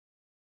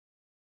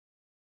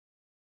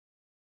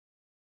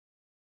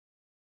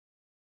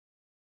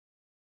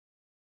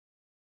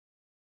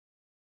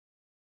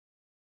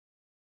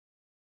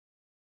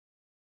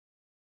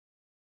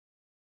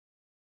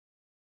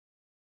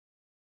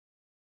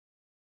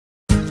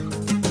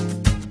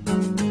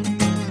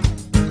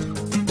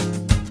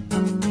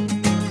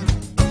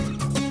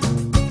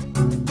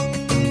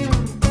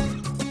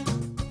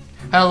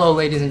Hello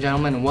ladies and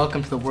gentlemen, and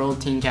welcome to the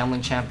World Teen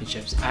Gambling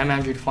Championships. I'm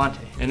Andrew Defonte.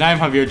 And I'm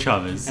Javier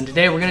Chavez. And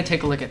today we're going to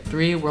take a look at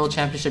 3 World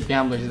Championship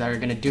gamblers that are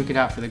going to duke it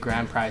out for the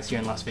grand prize here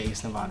in Las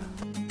Vegas, Nevada.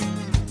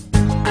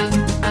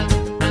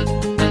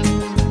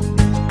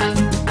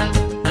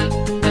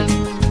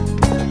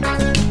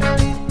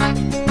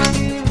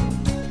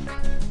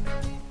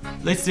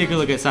 Let's take a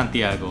look at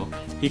Santiago.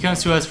 He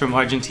comes to us from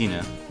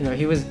Argentina. You know,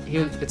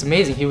 it's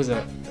amazing. He was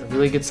a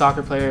really good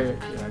soccer player,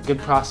 a good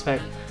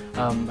prospect.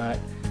 But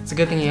it's a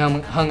good thing he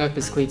hung up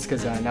his cleats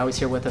because now he's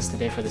here with us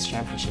today for this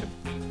championship.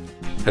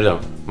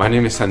 Hello, my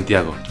name is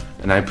Santiago,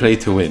 and I play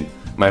to win.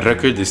 My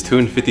record is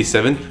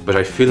 2-57, but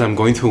I feel I'm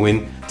going to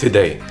win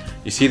today.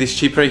 You see this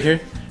chip right here?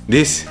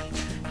 This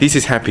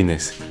is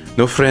happiness.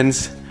 No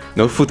friends,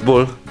 no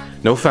football,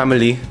 no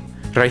family.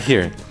 Right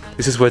here.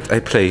 This is what I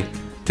play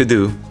to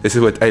do. This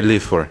is what I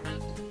live for.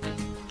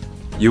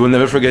 You will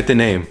never forget the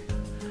name,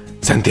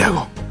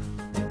 Santiago.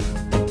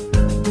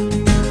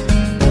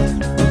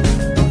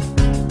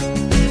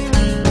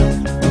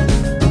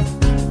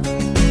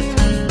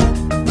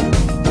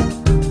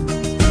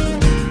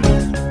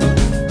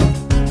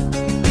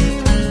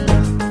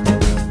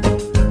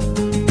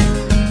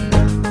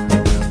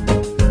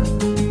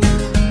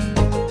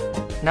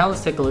 Now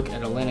let's take a look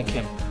at Elena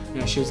Kim. You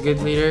know, she was a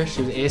good leader,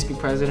 she was ASB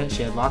president,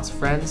 she had lots of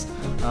friends,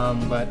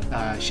 but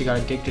she got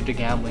addicted to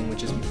gambling,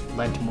 which has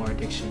led to more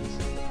addictions.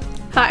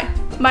 Hi,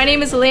 my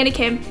name is Elena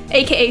Kim,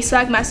 aka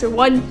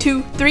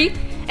Swagmaster123,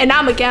 and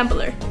I'm a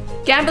gambler.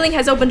 Gambling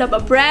has opened up a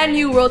brand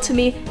new world to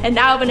me, and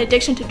now I have an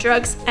addiction to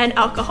drugs and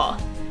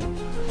alcohol.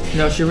 You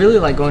know, she really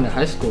liked going to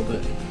high school,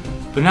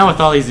 But now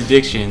with all these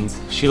addictions,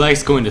 she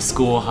likes going to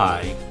school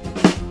high.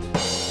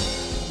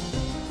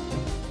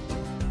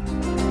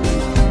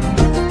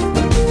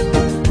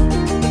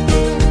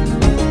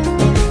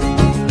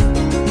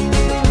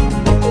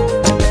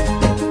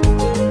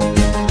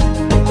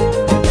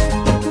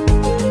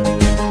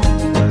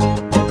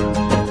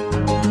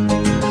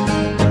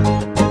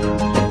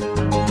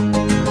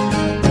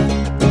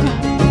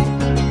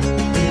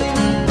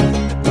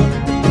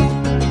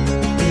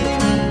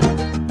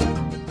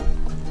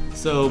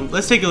 So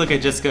let's take a look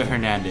at Jessica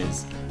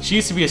Hernandez. She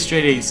used to be a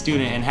straight A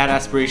student and had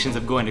aspirations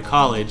of going to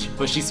college,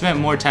 but she spent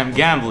more time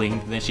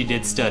gambling than she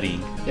did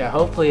studying. Yeah,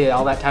 hopefully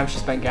all that time she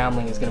spent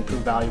gambling is going to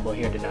prove valuable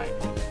here tonight.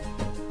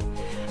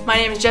 My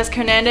name is Jessica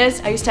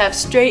Hernandez. I used to have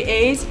straight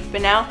A's,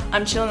 but now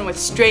I'm chilling with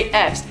straight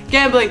F's.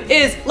 Gambling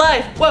is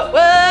life!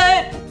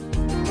 What?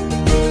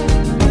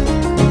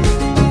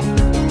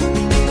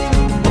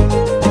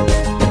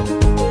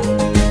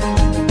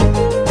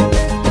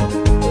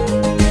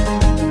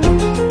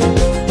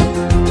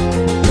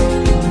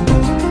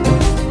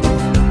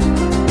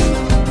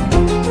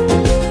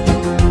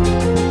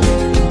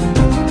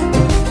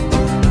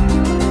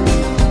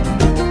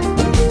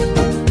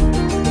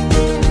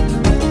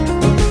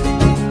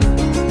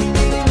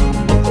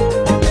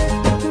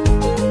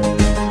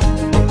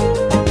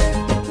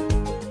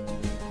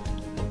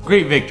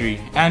 Great victory.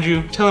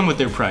 Andrew, tell them what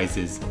their prize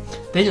is.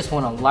 They just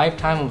won a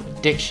lifetime of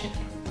addiction.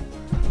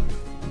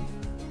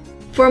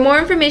 For more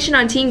information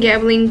on teen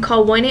gambling,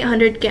 call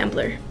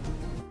 1-800-GAMBLER.